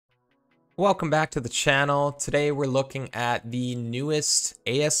Welcome back to the channel. Today we're looking at the newest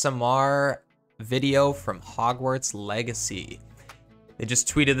ASMR video from Hogwarts Legacy. They just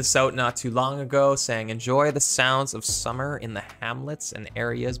tweeted this out not too long ago saying, "Enjoy the sounds of summer in the hamlets and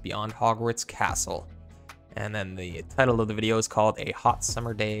areas beyond Hogwarts Castle." And then the title of the video is called A Hot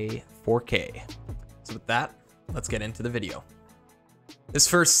Summer Day 4K. So with that, let's get into the video. This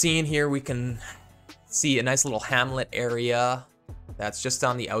first scene here, we can see a nice little hamlet area that's just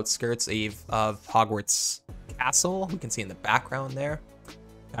on the outskirts of Hogwarts Castle. We can see in the background there.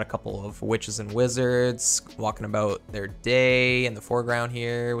 Got a couple of witches and wizards walking about their day in the foreground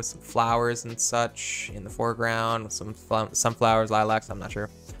here with some flowers and such in the foreground with some sunflowers, lilacs. I'm not sure,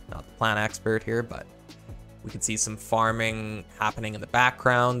 not the plant expert here, but we can see some farming happening in the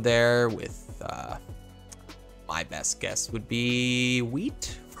background there with my best guess would be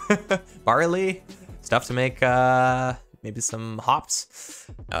wheat, barley, stuff to make maybe some hops.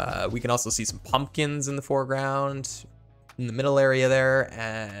 We can also see some pumpkins in the foreground, in the middle area there,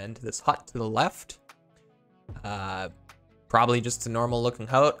 and this hut to the left. Probably just a normal looking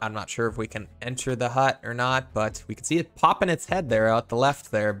hut. I'm not sure if we can enter the hut or not, but we can see it popping its head there out the left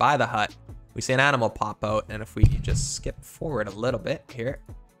there by the hut. We see an animal pop out, and if we just skip forward a little bit here,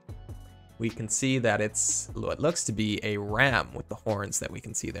 we can see that it's what looks to be a ram with the horns that we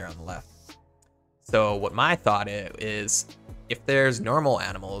can see there on the left. So what my thought is, if there's normal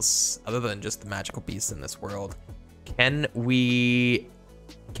animals other than just the magical beasts in this world, can we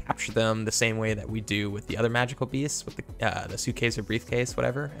capture them the same way that we do with the other magical beasts, with the suitcase or briefcase,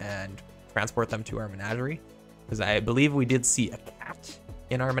 whatever, and transport them to our menagerie? Because I believe we did see a cat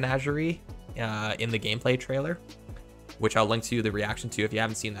in our menagerie in the gameplay trailer, which I'll link to the reaction to if you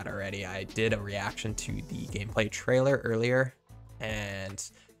haven't seen that already. I did a reaction to the gameplay trailer earlier, and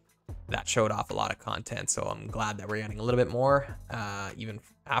that showed off a lot of content, so I'm glad that we're getting a little bit more even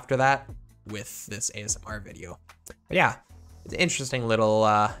after that with this ASMR video. But yeah, it's an interesting little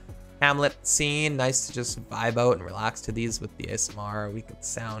hamlet scene. Nice to just vibe out and relax to these with the ASMR. We get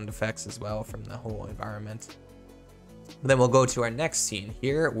sound effects as well from the whole environment. But then we'll go to our next scene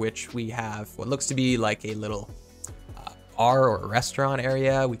here, which we have what looks to be like a little bar or restaurant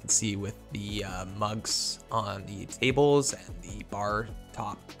area. We can see with the mugs on the tables and the bar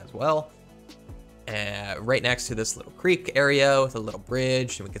top as well. Right next to this little creek area with a little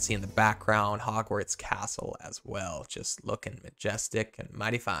bridge, and we can see in the background Hogwarts Castle as well, just looking majestic and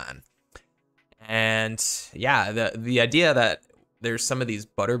mighty fine. And yeah, the idea that there's some of these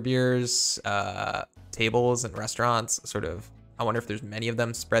butterbeers tables and restaurants, sort of, I wonder if there's many of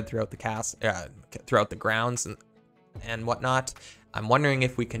them spread throughout the cast, throughout the grounds and whatnot. I'm wondering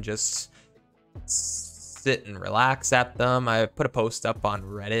if we can just sit and relax at them. I put a post up on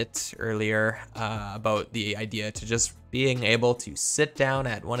Reddit earlier about the idea to just being able to sit down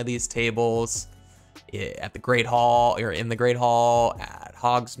at one of these tables at the Great Hall, or in the Great Hall, at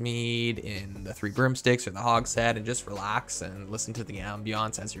Hogsmeade, in the Three Broomsticks or the Hogshead, and just relax and listen to the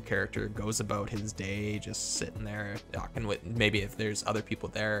ambiance as your character goes about his day, just sitting there talking with, maybe if there's other people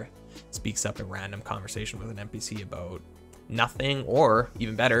there, speaks up a random conversation with an NPC about nothing, or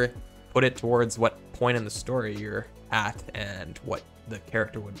even better, put it towards what point in the story you're at and what the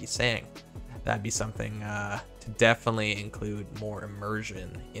character would be saying. That'd be something to definitely include more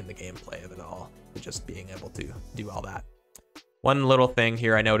immersion in the gameplay of it all, just being able to do all that. One little thing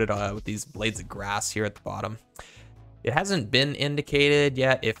here I noted with these blades of grass here at the bottom, it hasn't been indicated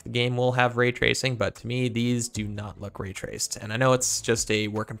yet if the game will have ray tracing, but to me these do not look ray traced. And I know it's just a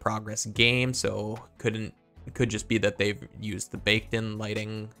work in progress game, so it could just be that they've used the baked in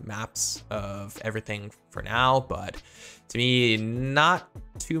lighting maps of everything for now, but to me, not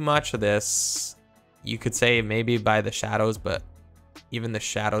too much of this. You could say maybe by the shadows, but even the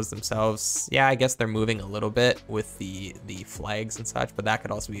shadows themselves, yeah, I guess they're moving a little bit with the flags and such, but that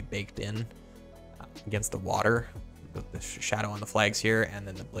could also be baked in against the water. The shadow on the flags here, and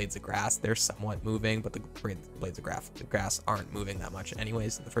then the blades of grass, they're somewhat moving, but the blades of grass aren't moving that much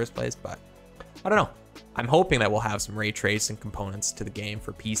anyways in the first place. But I don't know. I'm hoping that we'll have some ray tracing components to the game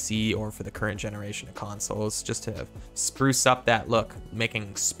for PC or for the current generation of consoles, just to spruce up that look,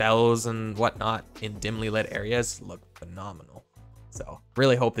 making spells and whatnot in dimly lit areas look phenomenal. So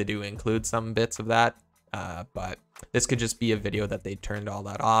really hope they do include some bits of that, but this could just be a video that they turned all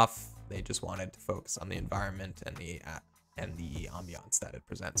that off. They just wanted to focus on the environment and the ambiance that it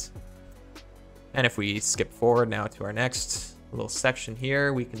presents. And if we skip forward now to our next little section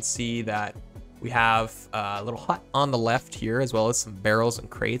here, we can see that we have a little hut on the left here, as well as some barrels and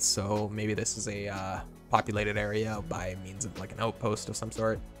crates. So maybe this is a populated area by means of like an outpost of some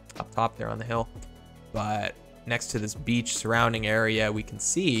sort up top there on the hill. But next to this beach surrounding area, we can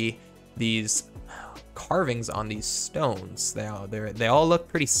see these carvings on these stones. They all look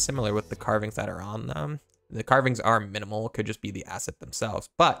pretty similar with the carvings that are on them. The carvings are minimal, could just be the asset themselves,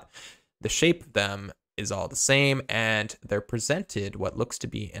 but the shape of them is all the same, and they're presented what looks to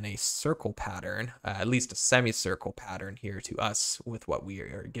be in a circle pattern, at least a semicircle pattern here to us with what we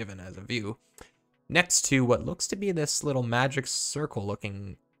are given as a view, next to what looks to be this little magic circle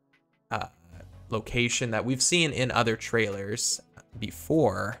looking location that we've seen in other trailers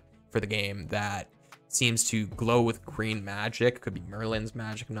before for the game that seems to glow with green magic. Could be Merlin's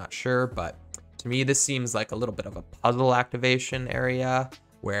magic, I'm not sure, but to me this seems like a little bit of a puzzle activation area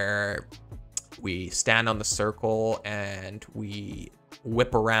where we stand on the circle and we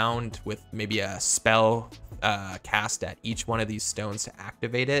whip around with maybe a spell cast at each one of these stones to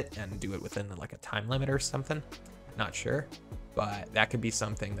activate it and do it within like a time limit or something. Not sure, but that could be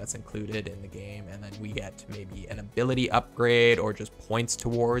something that's included in the game, and then we get maybe an ability upgrade or just points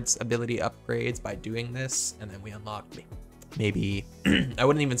towards ability upgrades by doing this, and then we unlock maybe I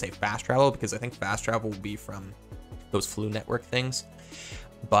wouldn't even say fast travel, because I think fast travel will be from those Flu Network things,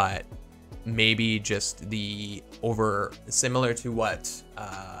 but maybe just the similar to what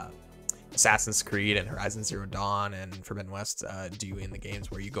Assassin's Creed and Horizon Zero Dawn and Forbidden West do in the games,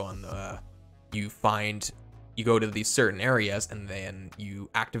 where you go on you go to these certain areas and then you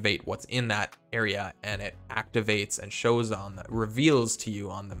activate what's in that area, and it activates and reveals to you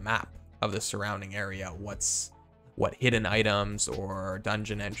on the map of the surrounding area what hidden items or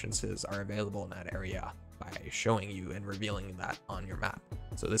dungeon entrances are available in that area by showing you and revealing that on your map.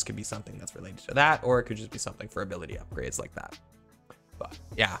 So this could be something that's related to that, or it could just be something for ability upgrades like that. But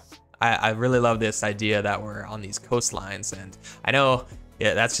yeah, I really love this idea that we're on these coastlines, and I know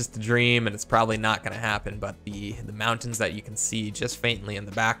that's just a dream and it's probably not going to happen, but the mountains that you can see just faintly in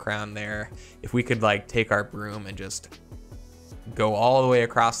the background there, if we could like take our broom and just go all the way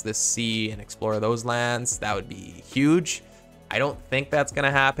across this sea and explore those lands, that would be huge. I don't think that's going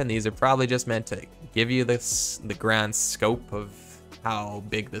to happen. These are probably just meant to give you the grand scope of how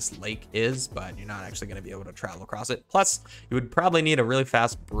big this lake is, but you're not actually going to be able to travel across it. Plus, you would probably need a really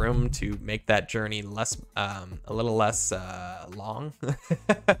fast broom to make that journey a little less long,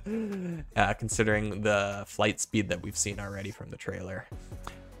 considering the flight speed that we've seen already from the trailer.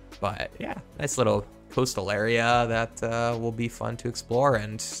 But yeah, nice little coastal area that will be fun to explore,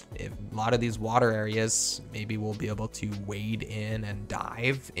 and a lot of these water areas, maybe we'll be able to wade in and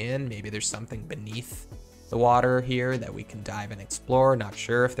dive in. Maybe there's something beneath the water here that we can dive and explore. Not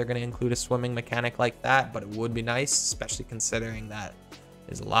sure if they're going to include a swimming mechanic like that, but it would be nice, especially considering that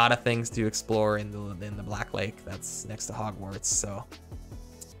there's a lot of things to explore in the Black Lake that's next to Hogwarts, so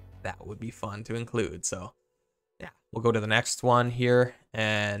that would be fun to include. So yeah, we'll go to the next one here,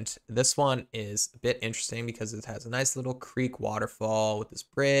 and this one is a bit interesting because it has a nice little creek waterfall with this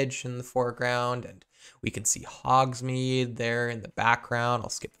bridge in the foreground, and we can see Hogsmeade there in the background. I'll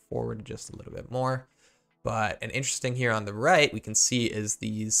skip forward just a little bit more. But an interesting here on the right, we can see is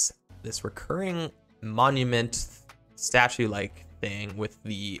this recurring monument statue-like thing with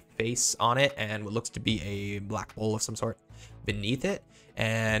the face on it and what looks to be a black bowl of some sort beneath it.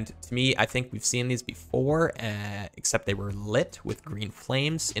 And to me, I think we've seen these before, except they were lit with green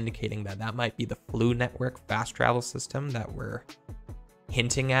flames, indicating that that might be the Flu Network fast travel system that we're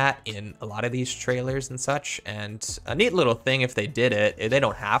hinting at in a lot of these trailers and such. And a neat little thing if they did it, they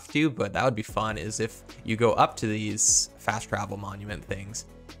don't have to, but that would be fun, is if you go up to these fast travel monument things,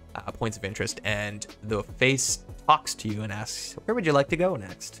 points of interest, and the face talks to you and asks, where would you like to go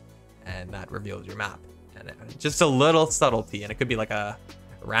next? And that reveals your map. And just a little subtlety, and it could be like a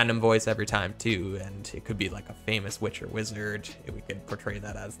random voice every time too, and it could be like a famous witch or wizard. We could portray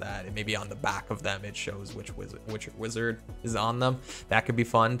that as that. And maybe on the back of them it shows which witch or wizard is on them. That could be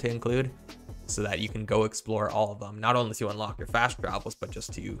fun to include, so that you can go explore all of them, not only to unlock your fast travels, but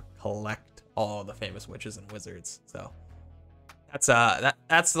just to collect all the famous witches and wizards. So that's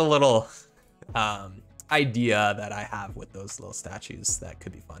the little idea that I have with those little statues that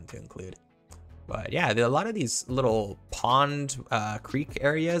could be fun to include. But yeah, a lot of these little pond, creek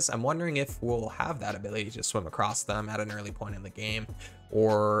areas, I'm wondering if we'll have that ability to swim across them at an early point in the game,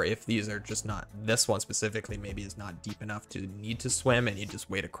 or if these are just not, this one specifically maybe is not deep enough to need to swim and you just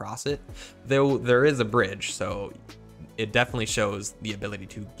wade across it. Though there is a bridge, so it definitely shows the ability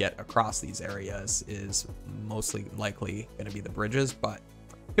to get across these areas is mostly likely going to be the bridges, but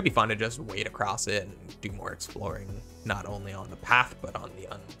it could be fun to just wade across it and do more exploring, not only on the path, but on the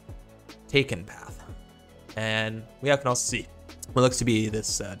taken path. And we can also see what looks to be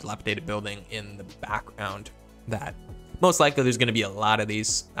this dilapidated building in the background, that most likely there's going to be a lot of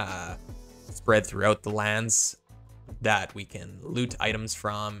these spread throughout the lands that we can loot items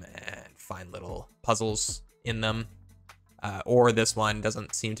from and find little puzzles in them. Or this one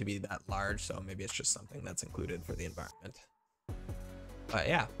doesn't seem to be that large, so maybe it's just something that's included for the environment. But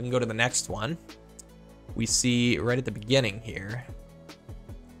yeah, we can go to the next one. We see right at the beginning here,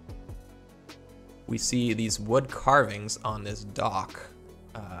 we see these wood carvings on this dock,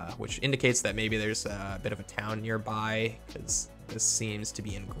 which indicates that maybe there's a bit of a town nearby, because this seems to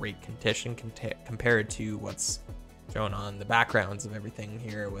be in great condition compared to what's shown on the backgrounds of everything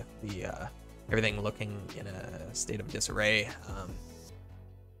here, with the everything looking in a state of disarray.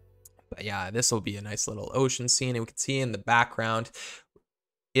 But yeah, this will be a nice little ocean scene, and we can see in the background,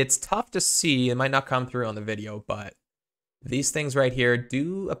 it's tough to see, it might not come through on the video, but these things right here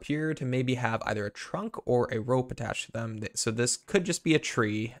do appear to maybe have either a trunk or a rope attached to them. So this could just be a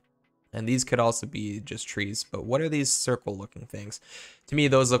tree, and these could also be just trees. But what are these circle looking things? To me,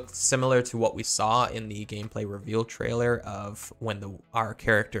 those look similar to what we saw in the gameplay reveal trailer of when our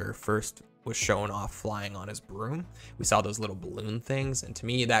character first was shown off flying on his broom. We saw those little balloon things, and to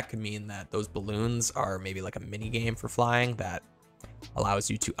me that could mean that those balloons are maybe like a mini game for flying that allows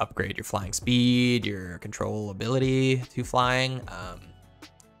you to upgrade your flying speed, your control ability to flying,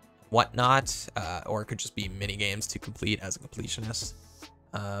 whatnot, or it could just be mini games to complete as a completionist.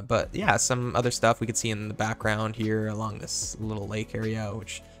 But yeah, some other stuff we can see in the background here along this little lake area,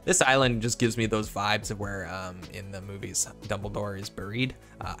 which this island just gives me those vibes of where in the movies Dumbledore is buried.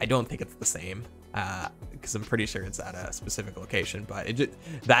 I don't think it's the same, because I'm pretty sure it's at a specific location, but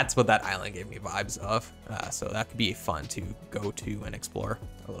that's what that island gave me vibes of. So that could be fun to go to and explore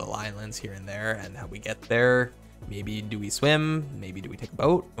the little islands here and there, and how we get there. Maybe do we swim? Maybe do we take a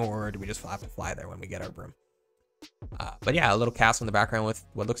boat? Or do we just have to fly there when we get our broom? But yeah, a little castle in the background with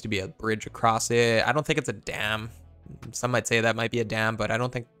what looks to be a bridge across it. I don't think it's a dam. Some might say that might be a dam, but I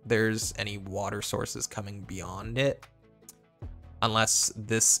don't think there's any water sources coming beyond it, unless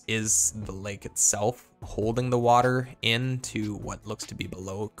this is the lake itself holding the water into what looks to be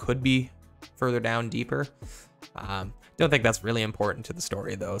below. Could be further down deeper. Don't think that's really important to the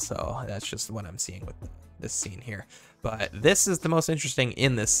story though, so that's just what I'm seeing with this scene here. But this is the most interesting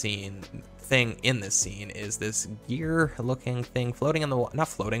in this scene. Is this gear looking thing floating in the water, not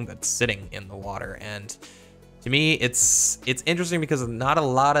floating, but sitting in the water. And to me, it's interesting because not a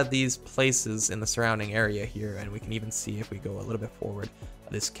lot of these places in the surrounding area here, and we can even see if we go a little bit forward,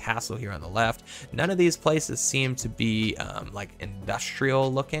 this castle here on the left, none of these places seem to be like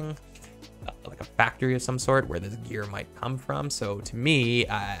industrial looking, like a factory of some sort where this gear might come from. So to me,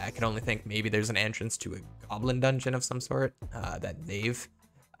 I can only think maybe there's an entrance to a goblin dungeon of some sort that they've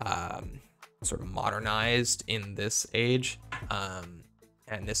sort of modernized in this age.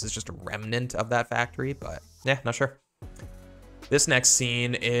 And this is just a remnant of that factory, but yeah, not sure. This next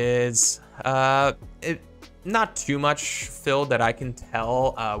scene is not too much filled that I can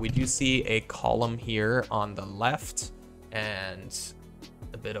tell. We do see a column here on the left, and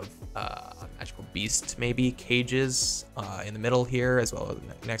a bit of magical beast maybe cages in the middle here, as well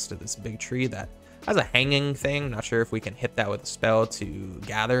as next to this big tree that has a hanging thing. Not sure if we can hit that with a spell to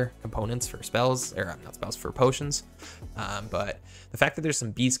gather components for spells, or not spells, for potions. But the fact that there's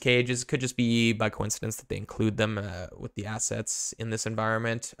some beast cages could just be by coincidence that they include them with the assets in this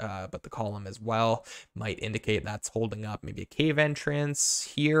environment. But the column as well might indicate that's holding up maybe a cave entrance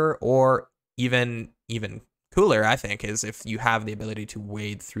here, or even cooler, I think, is if you have the ability to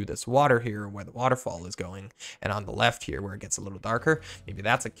wade through this water here where the waterfall is going, and on the left here where it gets a little darker, maybe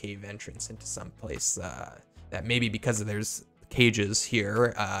that's a cave entrance into some place that maybe because there's cages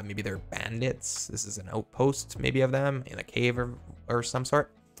here, maybe they're bandits. This is an outpost maybe of them in a cave or some sort.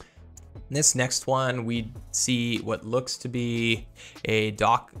 In this next one, we see what looks to be a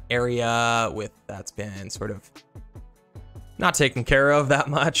dock area that's been sort of not taken care of that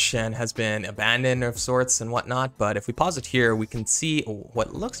much and has been abandoned of sorts and whatnot. But if we pause it here, we can see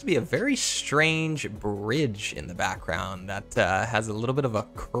what looks to be a very strange bridge in the background that has a little bit of a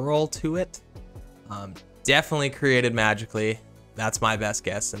curl to it. Definitely created magically. That's my best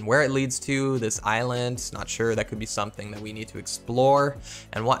guess. And where it leads to, this island, not sure. That could be something that we need to explore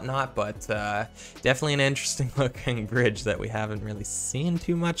and whatnot, but definitely an interesting looking bridge that we haven't really seen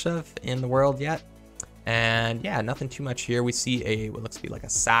too much of in the world yet. And yeah, nothing too much here. We see what looks to be like a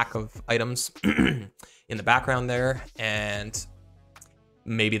sack of items in the background there, and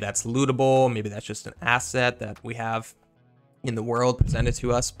maybe that's lootable, maybe that's just an asset that we have in the world presented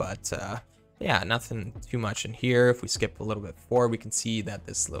to us. But yeah, nothing too much in here. If we skip a little bit forward, we can see that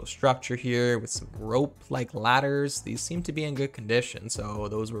this little structure here with some rope like ladders, these seem to be in good condition, so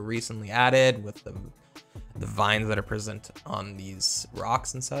those were recently added with the vines that are present on these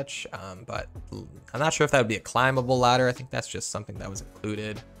rocks and such. But I'm not sure if that would be a climbable ladder. I think that's just something that was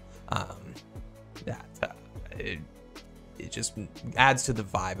included. that it just adds to the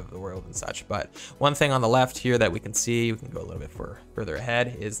vibe of the world and such. But one thing on the left here that we can see, we can go a little bit further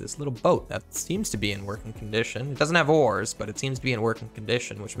ahead, is this little boat that seems to be in working condition. It doesn't have oars, but it seems to be in working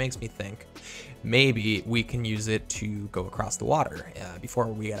condition, which makes me think maybe we can use it to go across the water before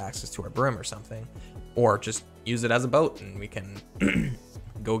we get access to our broom or something, or just use it as a boat and we can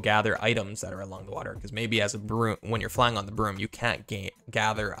go gather items that are along the water. Because maybe as a broom, when you're flying on the broom, you can't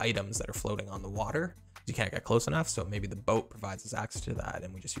gather items that are floating on the water. You can't get close enough, so maybe the boat provides us access to that,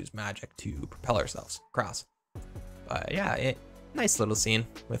 and we just use magic to propel ourselves across. But yeah, nice little scene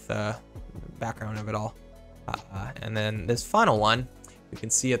with the background of it all. And then this final one, we can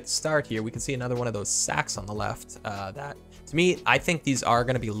see at the start here, we can see another one of those sacks on the left. That, to me, I think these are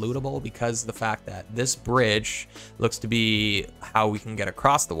going to be lootable because of the fact that this bridge looks to be how we can get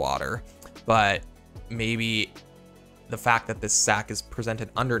across the water, but maybe the fact that this sack is presented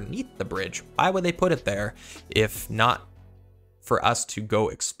underneath the bridge, why would they put it there if not for us to go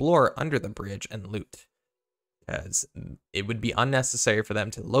explore under the bridge and loot? Because it would be unnecessary for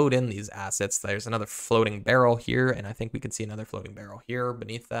them to load in these assets. There's another floating barrel here, and I think we could see another floating barrel here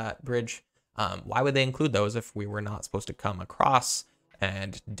beneath that bridge. Why would they include those if we were not supposed to come across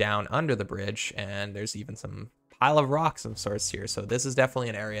and down under the bridge? And there's even some pile of rocks of sorts here. So this is definitely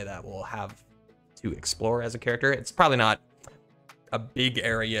an area that we'll have to explore as a character. It's probably not a big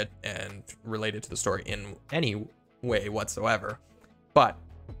area and related to the story in any way whatsoever, but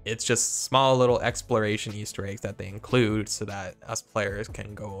it's just small little exploration Easter eggs that they include so that us players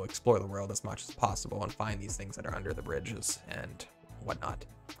can go explore the world as much as possible and find these things that are under the bridges and whatnot.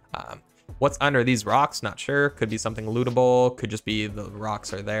 What's under these rocks, not sure. Could be something lootable, could just be the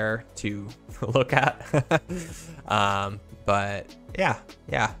rocks are there to look at. But yeah,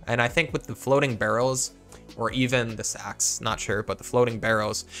 and I think with the floating barrels, or even the sacks, not sure, but the floating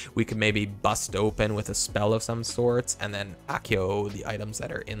barrels, we could maybe bust open with a spell of some sorts and then accio the items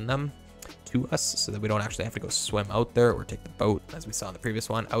that are in them to us so that we don't actually have to go swim out there or take the boat, as we saw in the previous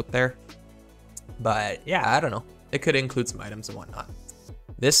one, out there. But yeah, I don't know. It could include some items and whatnot.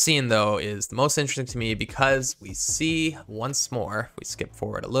 This scene, though, is the most interesting to me because we see once more, if we skip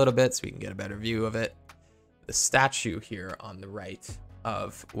forward a little bit so we can get a better view of it, the statue here on the right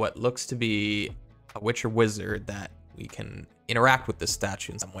of what looks to be a witch or wizard that we can interact with this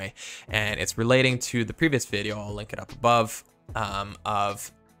statue in some way. And it's relating to the previous video, I'll link it up above,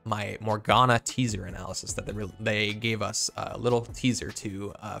 of my Morgana teaser analysis that they gave us a little teaser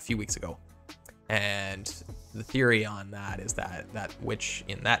to a few weeks ago. And the theory on that is that that witch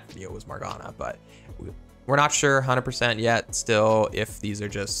in that video was Morgana, but we're not sure 100% yet still if these are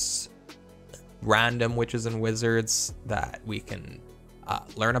just random witches and wizards that we can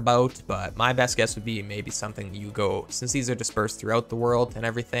learn about. But my best guess would be maybe something you go, since these are dispersed throughout the world and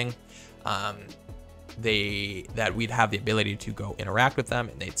everything, that we'd have the ability to go interact with them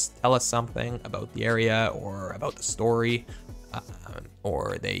and they'd tell us something about the area or about the story,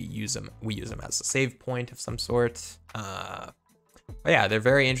 or we use them as a save point of some sort. But yeah, they're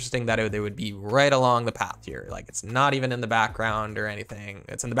very interesting that they would be right along the path here. Like, it's not even in the background or anything.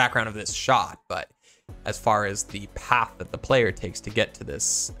 It's in the background of this shot, but as far as the path that the player takes to get to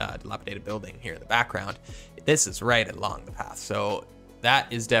this dilapidated building here in the background, this is right along the path. So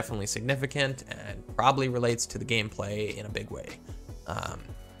that is definitely significant and probably relates to the gameplay in a big way.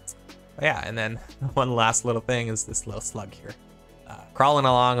 Yeah, and then one last little thing is this little slug here. Crawling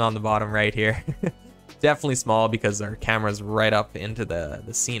along on the bottom right here. Definitely small because our camera's right up into the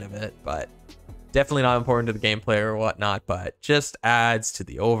scene of it, but definitely not important to the gameplay or whatnot, but just adds to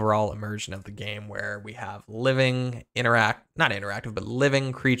the overall immersion of the game where we have living, not interactive, but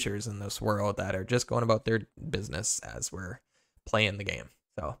living creatures in this world that are just going about their business as we're playing the game.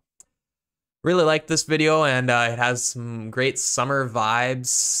 So really like this video, and it has some great summer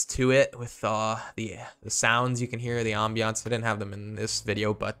vibes to it with the sounds you can hear, the ambiance. I didn't have them in this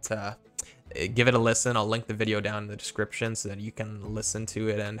video, but give it a listen. I'll link the video down in the description so that you can listen to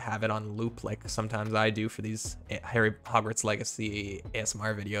it and have it on loop like sometimes I do for these Hogwarts Legacy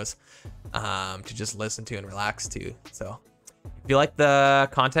ASMR videos, to just listen to and relax to. So if you like the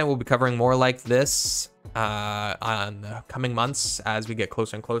content, we'll be covering more like this on the coming months as we get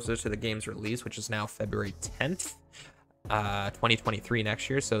closer and closer to the game's release, which is now February 10th, 2023 next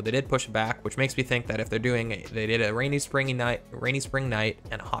year. So they did push it back, which makes me think that if they did a rainy spring night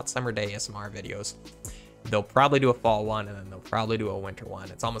and a hot summer day ASMR videos, they'll probably do a fall one and then they'll probably do a winter one.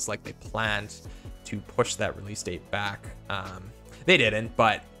 It's almost like they planned to push that release date back. They didn't,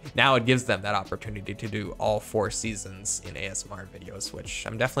 but now it gives them that opportunity to do all 4 seasons in ASMR videos, which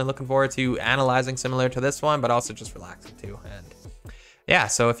I'm definitely looking forward to analyzing, similar to this one, but also just relaxing too. And yeah,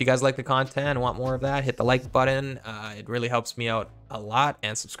 so if you guys like the content and want more of that, hit the like button. It really helps me out a lot.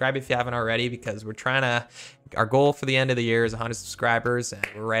 And subscribe if you haven't already, because we're trying to, our goal for the end of the year is 100 subscribers, and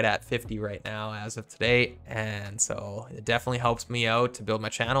we're right at 50 right now as of today. And so it definitely helps me out to build my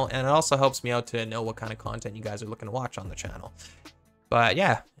channel, and it also helps me out to know what kind of content you guys are looking to watch on the channel. But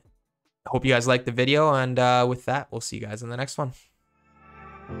yeah, I hope you guys liked the video, and with that, we'll see you guys in the next one.